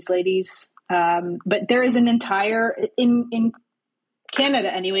interviews these ladies. But there is an entire, in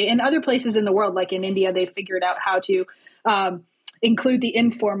Canada anyway, in other places in the world, like in India, they figured out how to include the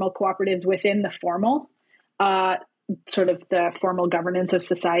informal cooperatives within the formal, sort of the formal governance of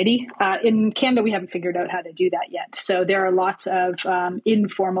society. In Canada, we haven't figured out how to do that yet. So there are lots of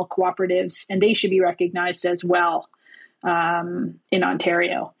informal cooperatives, and they should be recognized as well in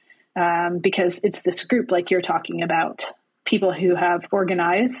Ontario, because it's this group, like you're talking about, people who have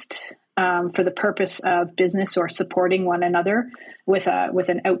organized for the purpose of business or supporting one another with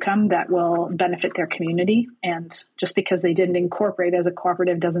an outcome that will benefit their community. And just because they didn't incorporate as a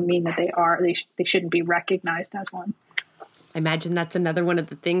cooperative doesn't mean that they shouldn't be recognized as one. I imagine that's another one of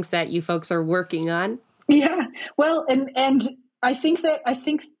the things that you folks are working on. Yeah, well, and I think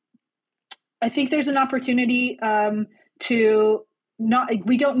there's an opportunity to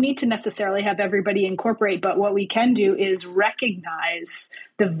we don't need to necessarily have everybody incorporate, but what we can do is recognize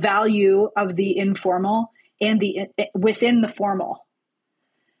the value of the informal and within the formal,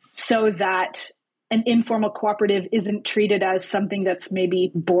 so that an informal cooperative isn't treated as something that's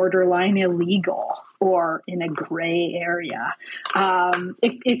maybe borderline illegal or in a gray area.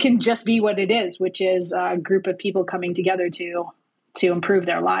 It can just be what it is, which is a group of people coming together to improve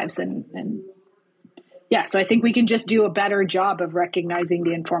their lives. And so I think we can just do a better job of recognizing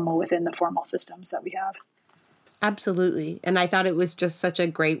the informal within the formal systems that we have. Absolutely. And I thought it was just such a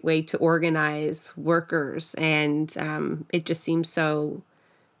great way to organize workers. And it just seems so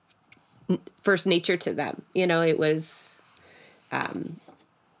first nature to them. It was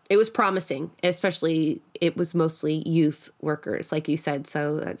promising, especially it was mostly youth workers, like you said.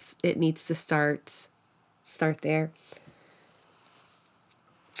 So it needs to start there.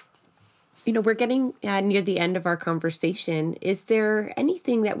 We're getting near the end of our conversation. Is there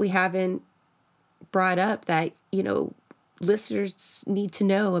anything that we haven't brought up that, listeners need to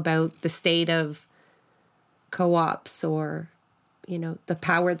know about the state of co-ops or, the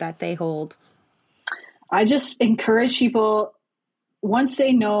power that they hold? I just encourage people, once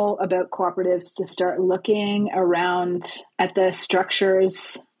they know about cooperatives, to start looking around at the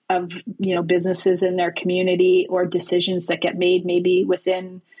structures of, businesses in their community or decisions that get made maybe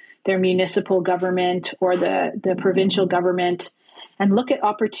within their municipal government or the provincial government, and look at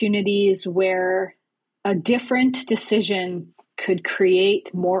opportunities where a different decision could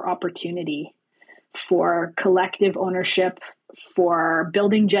create more opportunity for collective ownership, for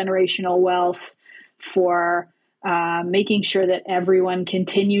building generational wealth, for making sure that everyone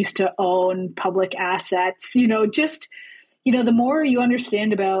continues to own public assets. The more you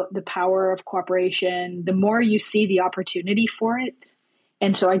understand about the power of cooperation, the more you see the opportunity for it.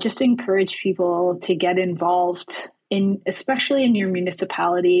 And so I just encourage people to get involved especially in your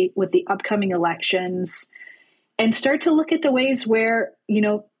municipality with the upcoming elections, and start to look at the ways where,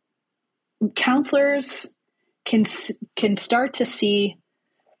 counselors can start to see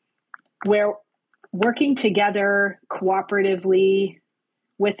where working together cooperatively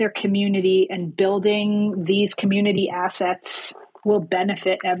with their community and building these community assets will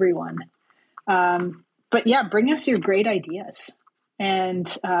benefit everyone. But yeah, bring us your great ideas and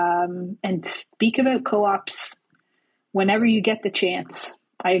speak about co-ops whenever you get the chance.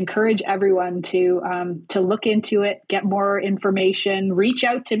 I encourage everyone to look into it, get more information, reach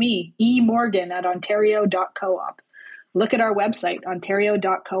out to me, emorgan@ontario.coop. Look at our website,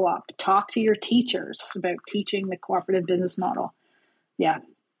 ontario.coop. Talk to your teachers about teaching the cooperative business model. Yeah,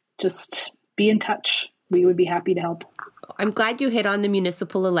 just be in touch. We would be happy to help. I'm glad you hit on the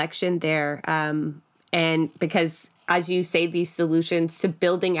municipal election there. And because, as you say, these solutions to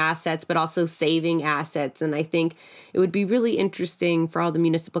building assets, but also saving assets. And I think it would be really interesting for all the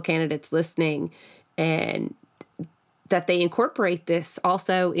municipal candidates listening, and that they incorporate this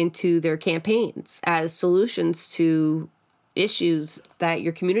also into their campaigns as solutions to issues that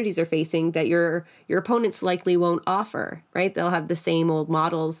your communities are facing that your opponents likely won't offer, right? They'll have the same old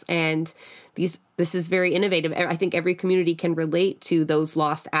models, and this is very innovative. I think every community can relate to those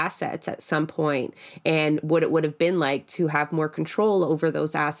lost assets at some point and what it would have been like to have more control over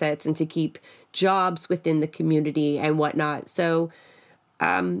those assets and to keep jobs within the community and whatnot. So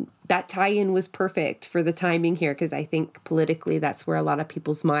that tie-in was perfect for the timing here, because I think politically that's where a lot of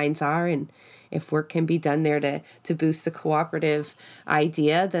people's minds are. And if work can be done there to boost the cooperative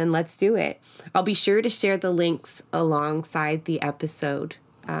idea, then let's do it. I'll be sure to share the links alongside the episode.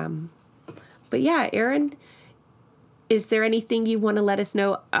 But yeah, Erin, is there anything you want to let us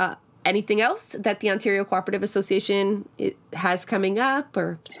know? Anything else that the Ontario Cooperative Association has coming up?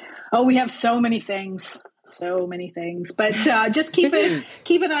 Or we have so many things. But just keep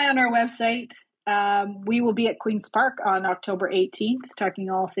an eye on our website. We will be at Queen's Park on October 18th, talking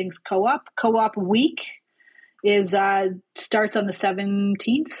all things co-op. Co-op week starts on the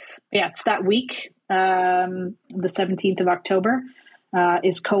 17th. Yeah, it's that week. The 17th of October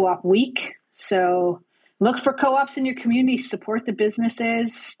is co-op week. So look for co-ops in your community. Support the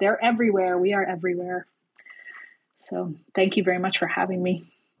businesses. They're everywhere. We are everywhere. So thank you very much for having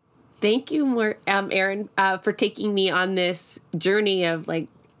me. Thank you, Erin, for taking me on this journey of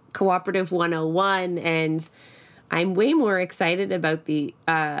Cooperative 101. And I'm way more excited about the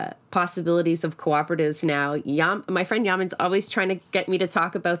possibilities of cooperatives now. My friend Yaman's always trying to get me to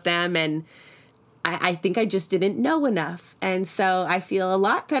talk about them, and I think I just didn't know enough. And so I feel a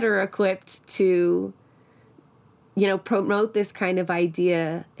lot better equipped to, promote this kind of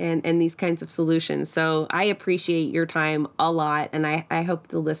idea and these kinds of solutions. So I appreciate your time a lot, and I hope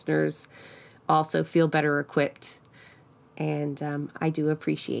the listeners also feel better equipped. And I do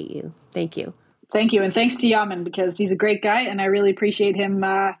appreciate you. Thank you. Thank you. And thanks to Yaman, because he's a great guy, and I really appreciate him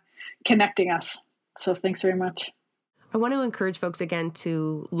connecting us. So thanks very much. I want to encourage folks again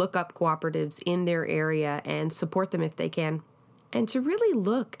to look up cooperatives in their area and support them if they can, and to really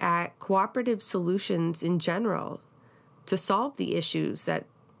look at cooperative solutions in general to solve the issues that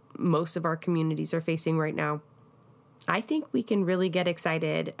most of our communities are facing right now. I think we can really get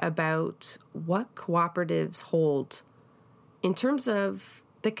excited about what cooperatives hold in terms of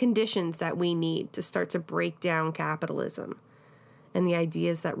the conditions that we need to start to break down capitalism and the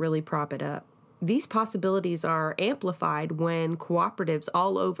ideas that really prop it up. These possibilities are amplified when cooperatives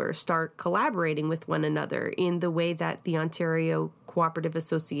all over start collaborating with one another in the way that the Ontario Cooperative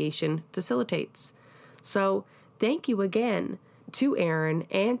Association facilitates. So thank you again to Erin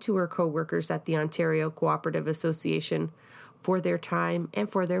and to her co-workers at the Ontario Cooperative Association for their time and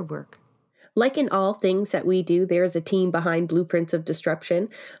for their work. Like in all things that we do, there is a team behind Blueprints of Disruption.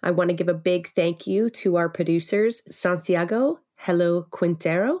 I want to give a big thank you to our producers, Santiago Hello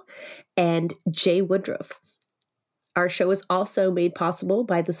Quintero and Jay Woodruff. Our show is also made possible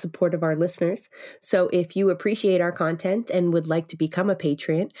by the support of our listeners. So if you appreciate our content and would like to become a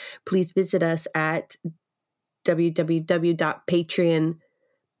patron, please visit us at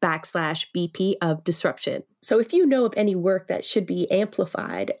www.patreon.com/BP of Disruption. So if you know of any work that should be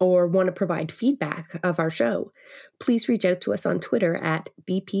amplified or want to provide feedback of our show, please reach out to us on Twitter at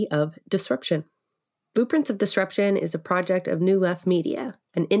BP of Disruption. Blueprints of Disruption is a project of New Left Media,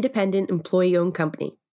 an independent employee-owned company.